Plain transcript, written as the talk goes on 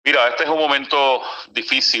Mira, este es un momento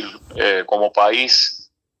difícil como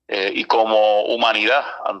país y como humanidad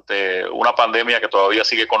ante una pandemia que todavía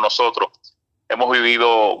sigue con nosotros. Hemos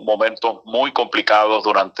vivido momentos muy complicados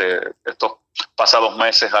durante estos pasados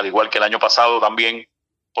meses, al igual que el año pasado también,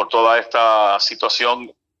 por toda esta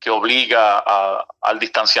situación que obliga al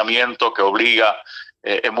distanciamiento, que obliga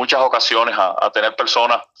en muchas ocasiones a tener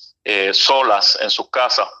personas solas en sus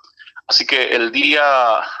casas. Así que el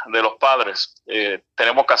Día de los Padres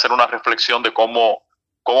tenemos que hacer una reflexión de cómo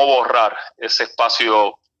borrar ese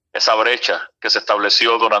espacio, esa brecha que se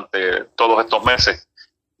estableció durante todos estos meses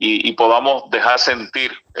y podamos dejar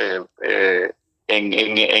sentir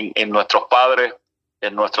en nuestros padres,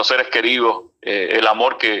 en nuestros seres queridos, el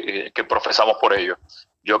amor que profesamos por ellos.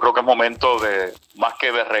 Yo creo que es momento de, más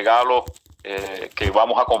que de regalos que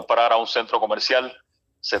vamos a comprar a un centro comercial,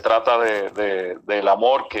 se trata del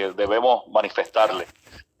amor que debemos manifestarles,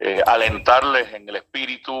 alentarles en el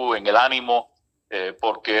espíritu, en el ánimo,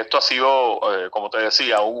 porque esto ha sido, como te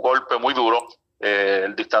decía, un golpe muy duro,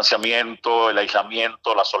 el distanciamiento, el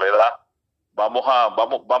aislamiento, la soledad. Vamos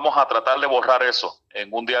a tratar de borrar eso en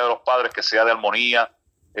un Día de los Padres que sea de armonía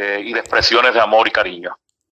y de expresiones de amor y cariño.